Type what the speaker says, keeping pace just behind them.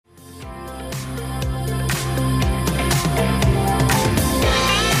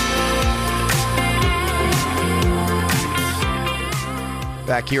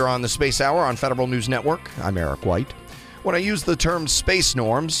Back here on the Space Hour on Federal News Network, I'm Eric White. When I use the term space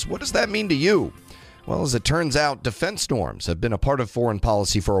norms, what does that mean to you? Well, as it turns out, defense norms have been a part of foreign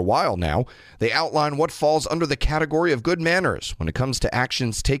policy for a while now. They outline what falls under the category of good manners when it comes to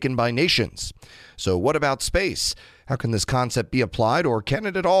actions taken by nations. So what about space? How can this concept be applied, or can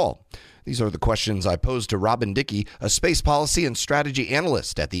it at all? These are the questions I posed to Robin Dickey, a space policy and strategy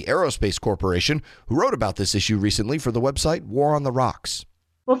analyst at the Aerospace Corporation, who wrote about this issue recently for the website War on the Rocks.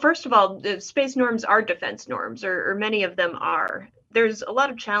 Well, first of all, the space norms are defense norms, or many of them are. There's a lot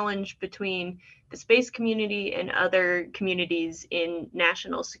of challenge between the space community and other communities in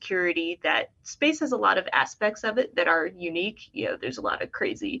national security that space has a lot of aspects of it that are unique. There's a lot of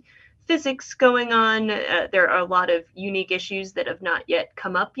crazy physics going on. There are a lot of unique issues that have not yet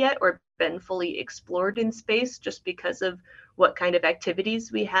come up yet or been fully explored in space just because of what kind of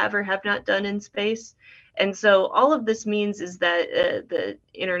activities we have or have not done in space. And so all of this means is that the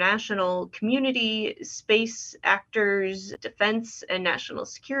international community, space actors, defense and national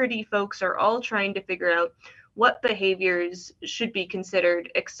security folks are all trying to figure out what behaviors should be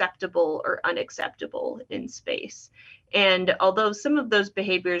considered acceptable or unacceptable in space. And although some of those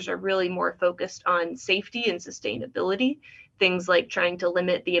behaviors are really more focused on safety and sustainability, things like trying to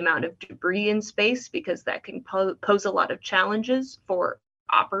limit the amount of debris in space, because that can pose a lot of challenges for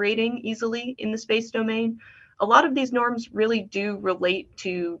operating easily in the space domain. A lot of these norms really do relate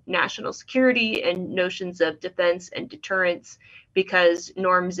to national security and notions of defense and deterrence, because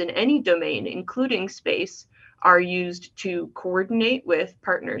norms in any domain, including space, are used to coordinate with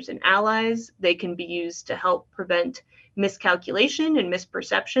partners and allies. They can be used to help prevent miscalculation and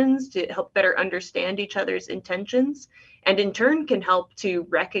misperceptions, to help better understand each other's intentions, and in turn can help to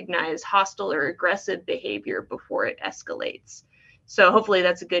recognize hostile or aggressive behavior before it escalates. So hopefully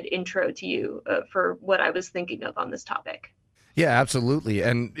that's a good intro to you for what I was thinking of on this topic. Yeah, absolutely.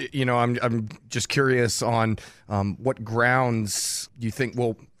 And, I'm just curious on what grounds you think,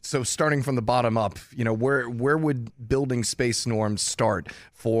 so starting from the bottom up, where would building space norms start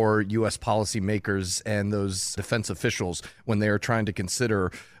for U.S. policymakers and those defense officials when they are trying to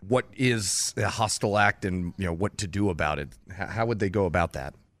consider what is a hostile act and, what to do about it? How would they go about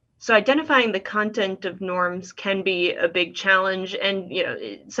that? So identifying the content of norms can be a big challenge and,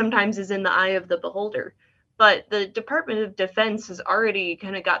 it sometimes is in the eye of the beholder. But the Department of Defense has already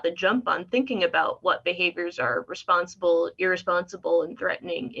kind of got the jump on thinking about what behaviors are responsible, irresponsible, and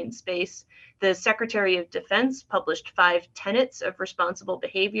threatening in space. The Secretary of Defense published 5 tenets of responsible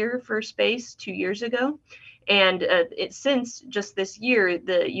behavior for space 2 years ago. And since just this year,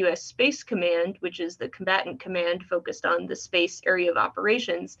 the U.S. Space Command, which is the combatant command focused on the space area of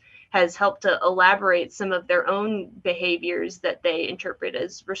operations, has helped to elaborate some of their own behaviors that they interpret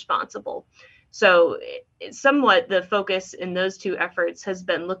as responsible. So somewhat the focus in those 2 efforts has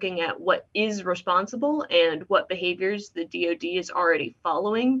been looking at what is responsible and what behaviors the DoD is already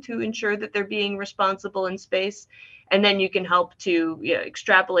following to ensure that they're being responsible in space. And then you can help to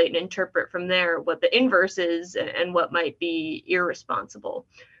extrapolate and interpret from there what the inverse is and what might be irresponsible.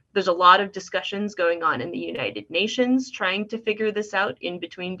 There's a lot of discussions going on in the United Nations trying to figure this out in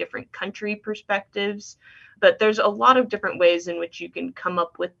between different country perspectives. But there's a lot of different ways in which you can come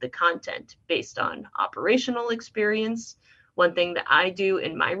up with the content based on operational experience. One thing that I do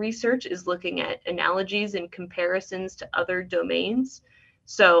in my research is looking at analogies and comparisons to other domains.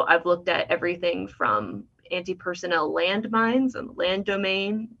 So I've looked at everything from anti-personnel landmines on the land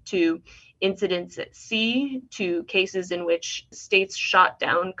domain to incidents at sea to cases in which states shot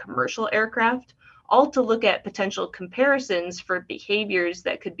down commercial aircraft, all to look at potential comparisons for behaviors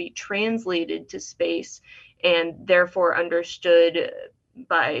that could be translated to space and therefore understood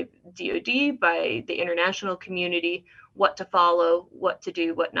by DoD, by the international community, what to follow, what to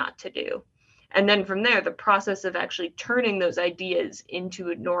do, what not to do. And then from there, the process of actually turning those ideas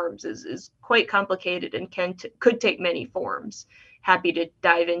into norms is quite complicated and could take many forms. Happy to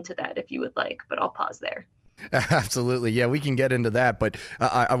dive into that if you would like, but I'll pause there. Absolutely. Yeah, we can get into that. But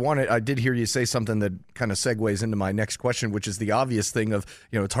I did hear you say something that kind of segues into my next question, which is the obvious thing of,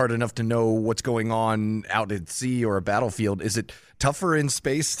 it's hard enough to know what's going on out at sea or a battlefield. Is it tougher in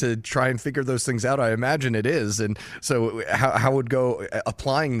space to try and figure those things out? I imagine it is. And so how would go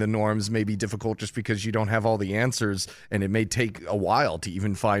applying the norms may be difficult just because you don't have all the answers, and it may take a while to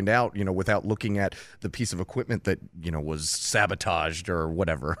even find out, without looking at the piece of equipment that, was sabotaged or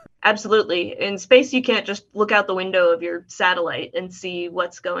whatever. Absolutely. In space, you can't just look out the window of your satellite and see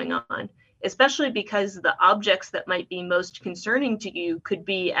what's going on, especially because the objects that might be most concerning to you could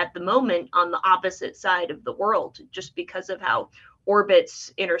be at the moment on the opposite side of the world, just because of how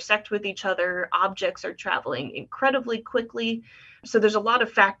orbits intersect with each other. Objects are traveling incredibly quickly. So there's a lot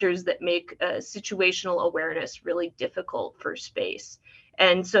of factors that make situational awareness really difficult for space.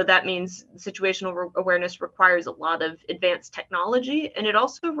 And so that means situational awareness requires a lot of advanced technology, and it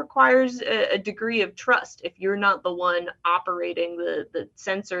also requires a degree of trust. If you're not the one operating the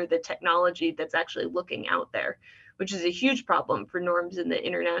sensor, the technology that's actually looking out there, which is a huge problem for norms in the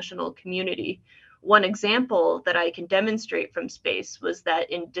international community. One example that I can demonstrate from space was that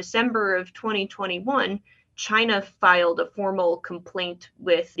in December of 2021, China filed a formal complaint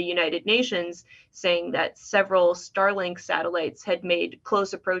with the United Nations saying that several Starlink satellites had made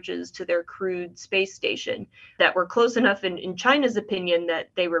close approaches to their crewed space station that were close enough, in China's opinion, that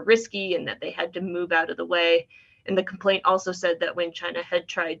they were risky and that they had to move out of the way. And the complaint also said that when China had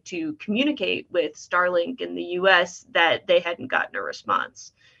tried to communicate with Starlink in the US, that they hadn't gotten a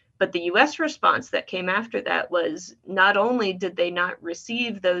response. But the US response that came after that was not only did they not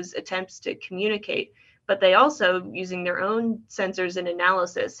receive those attempts to communicate, but they also, using their own sensors and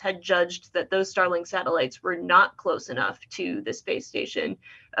analysis, had judged that those Starlink satellites were not close enough to the space station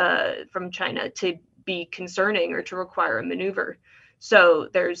from China to be concerning or to require a maneuver. So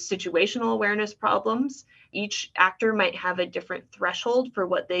there's situational awareness problems. Each actor might have a different threshold for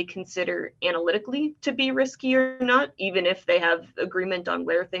what they consider analytically to be risky or not, even if they have agreement on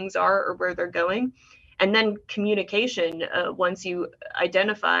where things are or where they're going. And then communication, once you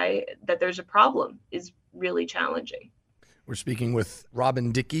identify that there's a problem, is really challenging. We're speaking with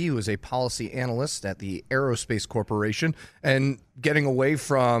Robin Dickey, who is a policy analyst at the Aerospace Corporation. And getting away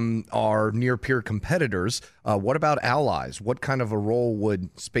from our near-peer competitors, what about allies? What kind of a role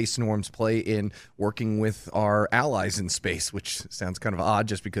would space norms play in working with our allies in space, which sounds kind of odd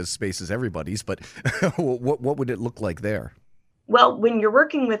just because space is everybody's, but what would it look like there? Well, when you're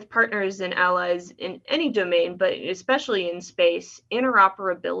working with partners and allies in any domain, but especially in space,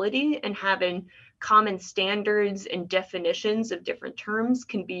 interoperability and having common standards and definitions of different terms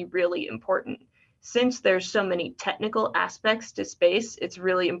can be really important. Since there's so many technical aspects to space, it's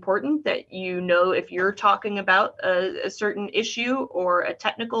really important that you know if you're talking about a certain issue or a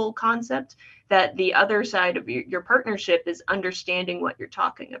technical concept, that the other side of your partnership is understanding what you're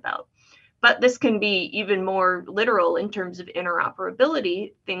talking about. But this can be even more literal in terms of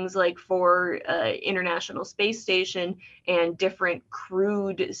interoperability, things like for International Space Station and different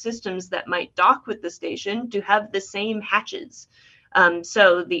crewed systems that might dock with the station to have the same hatches.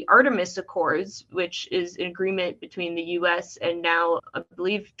 So the Artemis Accords, which is an agreement between the US and now, I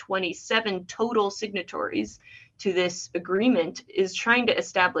believe, 27 total signatories to this agreement, is trying to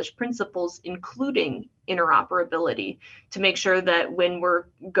establish principles, including interoperability, to make sure that when we're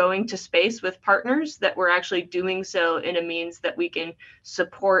going to space with partners, that we're actually doing so in a means that we can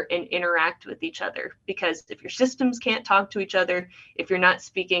support and interact with each other. Because if your systems can't talk to each other, if you're not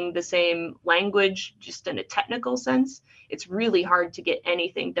speaking the same language, just in a technical sense, it's really hard to get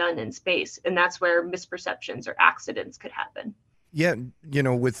anything done in space. And that's where misperceptions or accidents could happen. Yeah,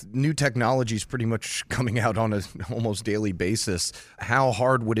 with new technologies pretty much coming out on an almost daily basis, how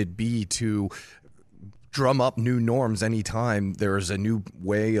hard would it be to drum up new norms anytime there is a new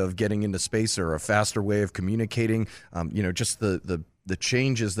way of getting into space or a faster way of communicating? Just the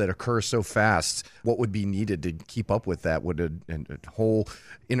changes that occur so fast. What would be needed to keep up with that? Would a whole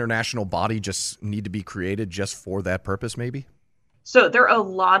international body just need to be created just for that purpose, maybe? So there are a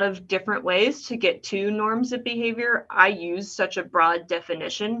lot of different ways to get to norms of behavior. I use such a broad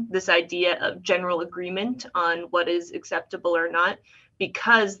definition, this idea of general agreement on what is acceptable or not,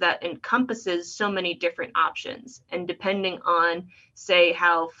 because that encompasses so many different options. And depending on, say,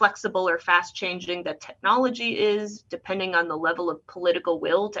 how flexible or fast changing the technology is, depending on the level of political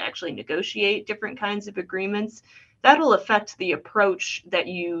will to actually negotiate different kinds of agreements, that'll affect the approach that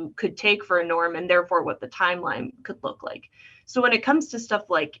you could take for a norm and therefore what the timeline could look like. So when it comes to stuff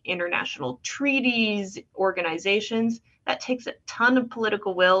like international treaties, organizations, that takes a ton of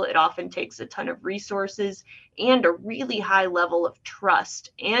political will. It often takes a ton of resources and a really high level of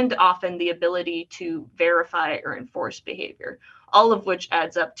trust, and often the ability to verify or enforce behavior, all of which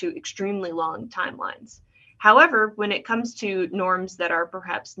adds up to extremely long timelines. However, when it comes to norms that are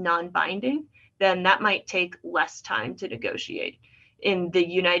perhaps non-binding, then that might take less time to negotiate. In the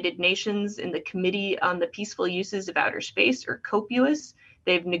United Nations, in the Committee on the Peaceful Uses of Outer Space, or COPUOS,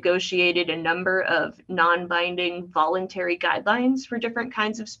 they've negotiated a number of non-binding voluntary guidelines for different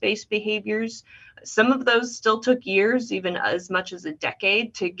kinds of space behaviors. Some of those still took years, even as much as a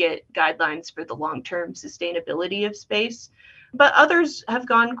decade, to get guidelines for the long-term sustainability of space. But others have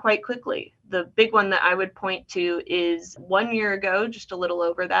gone quite quickly. The big one that I would point to is 1 year ago, just a little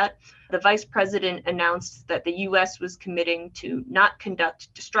over that, the vice president announced that the US was committing to not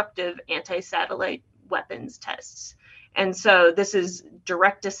conduct destructive anti-satellite weapons tests. And so this is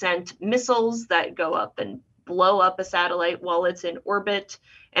direct descent missiles that go up and blow up a satellite while it's in orbit.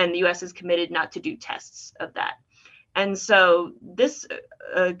 And the US is committed not to do tests of that. And so this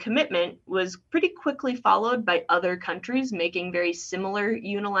commitment was pretty quickly followed by other countries making very similar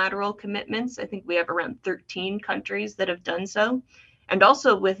unilateral commitments. I think we have around 13 countries that have done so. And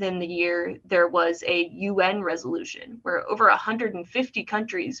also within the year, there was a UN resolution where over 150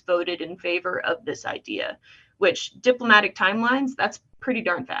 countries voted in favor of this idea, which diplomatic timelines, that's pretty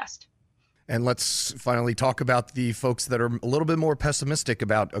darn fast. And let's finally talk about the folks that are a little bit more pessimistic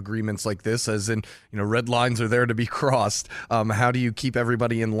about agreements like this, as in, red lines are there to be crossed. How do you keep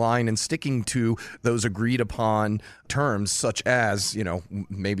everybody in line and sticking to those agreed upon terms, such as,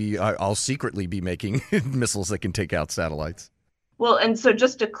 maybe I'll secretly be making missiles that can take out satellites? Well, and so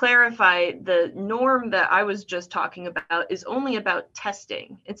just to clarify, the norm that I was just talking about is only about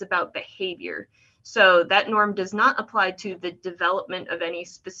testing. It's about behavior. So that norm does not apply to the development of any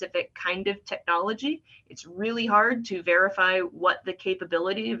specific kind of technology. It's really hard to verify what the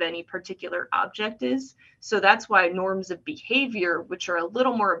capability of any particular object is. So that's why norms of behavior, which are a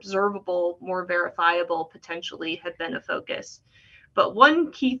little more observable, more verifiable, potentially have been a focus. But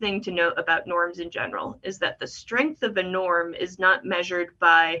one key thing to note about norms in general is that the strength of a norm is not measured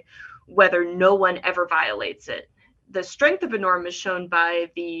by whether no one ever violates it. The strength of a norm is shown by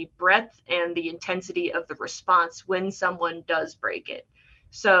the breadth and the intensity of the response when someone does break it.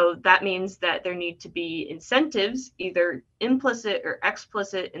 So that means that there need to be incentives, either implicit or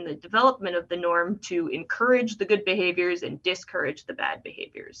explicit, in the development of the norm to encourage the good behaviors and discourage the bad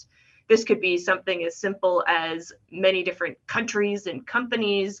behaviors. This could be something as simple as many different countries and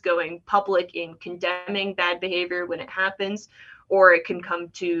companies going public in condemning bad behavior when it happens, or it can come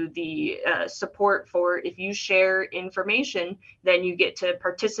to the support for, if you share information, then you get to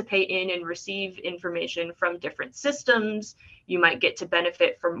participate in and receive information from different systems. You might get to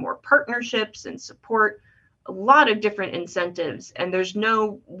benefit from more partnerships and support. A lot of different incentives, and there's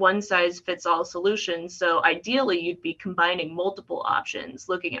no one size fits all solution. So ideally, you'd be combining multiple options,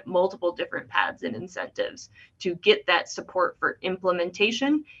 looking at multiple different paths and incentives to get that support for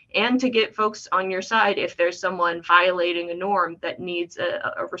implementation and to get folks on your side if there's someone violating a norm that needs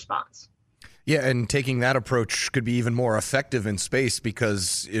a response. Yeah, and taking that approach could be even more effective in space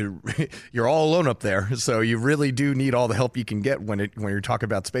because you're all alone up there. So you really do need all the help you can get when you're talking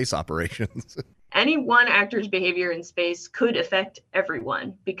about space operations. Any one actor's behavior in space could affect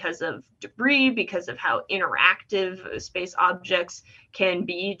everyone because of debris, because of how interactive space objects can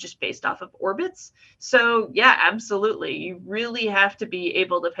be just based off of orbits. So yeah, absolutely. You really have to be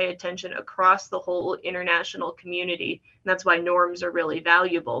able to pay attention across the whole international community. And that's why norms are really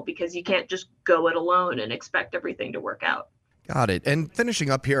valuable, because you can't just go it alone and expect everything to work out. Got it. And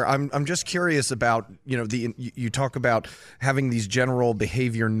finishing up here, I'm just curious about, you talk about having these general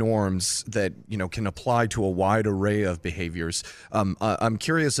behavior norms that, can apply to a wide array of behaviors. I'm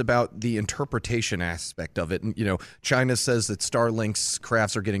curious about the interpretation aspect of it. And, China says that Starlink's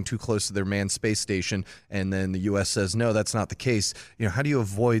crafts are getting too close to their manned space station, and then the U.S. says, no, that's not the case. How do you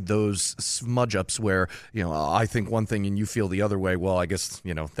avoid those smudge ups where, I think one thing and you feel the other way? Well, I guess,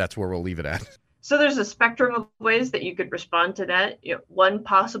 that's where we'll leave it at. So there's a spectrum of ways that you could respond to that. One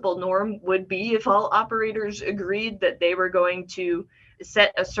possible norm would be if all operators agreed that they were going to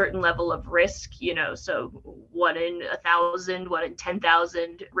set a certain level of risk, so 1 in 1,000, 1 in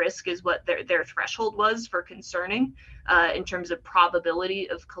 10,000 risk is what their threshold was for concerning in terms of probability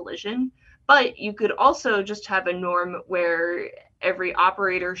of collision. But you could also just have a norm where every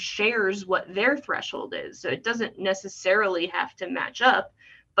operator shares what their threshold is. So it doesn't necessarily have to match up.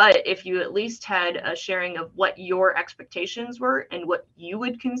 But if you at least had a sharing of what your expectations were and what you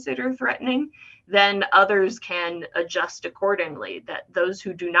would consider threatening, then others can adjust accordingly. That those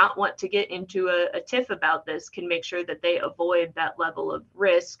who do not want to get into a tiff about this can make sure that they avoid that level of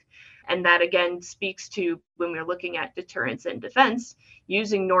risk. And that again speaks to, when we're looking at deterrence and defense,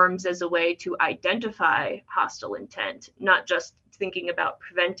 using norms as a way to identify hostile intent, not just thinking about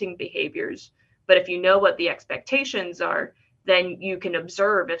preventing behaviors. But if you know what the expectations are, then you can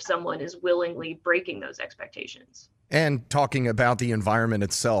observe if someone is willingly breaking those expectations. And talking about the environment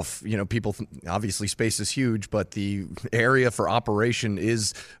itself, people, obviously space is huge, but the area for operation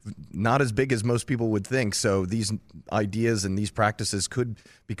is not as big as most people would think. So these ideas and these practices could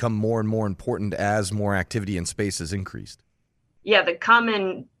become more and more important as more activity in space is increased. Yeah, the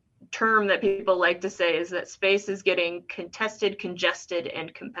common term that people like to say is that space is getting contested, congested,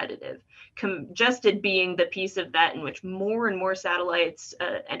 and competitive. Congested being the piece of that in which more and more satellites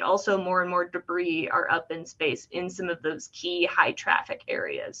and also more and more debris are up in space in some of those key high traffic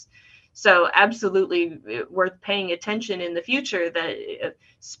areas. So absolutely worth paying attention in the future that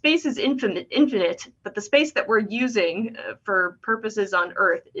space is infinite, but the space that we're using for purposes on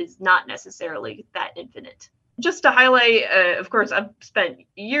Earth is not necessarily that infinite. Just to highlight, of course, I've spent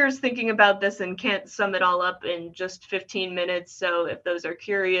years thinking about this and can't sum it all up in just 15 minutes. So if those are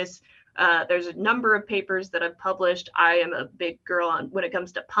curious, there's a number of papers that I've published. I am a big girl on when it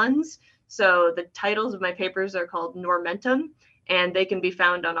comes to puns. So the titles of my papers are called Normentum, and they can be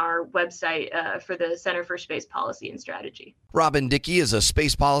found on our website for the Center for Space Policy and Strategy. Robin Dickey is a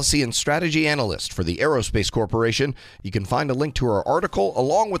space policy and strategy analyst for the Aerospace Corporation. You can find a link to her article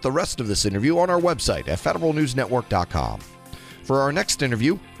along with the rest of this interview on our website at federalnewsnetwork.com. For our next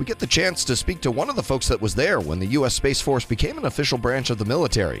interview, we get the chance to speak to one of the folks that was there when the U.S. Space Force became an official branch of the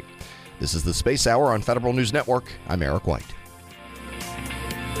military. This is the Space Hour on Federal News Network. I'm Eric White.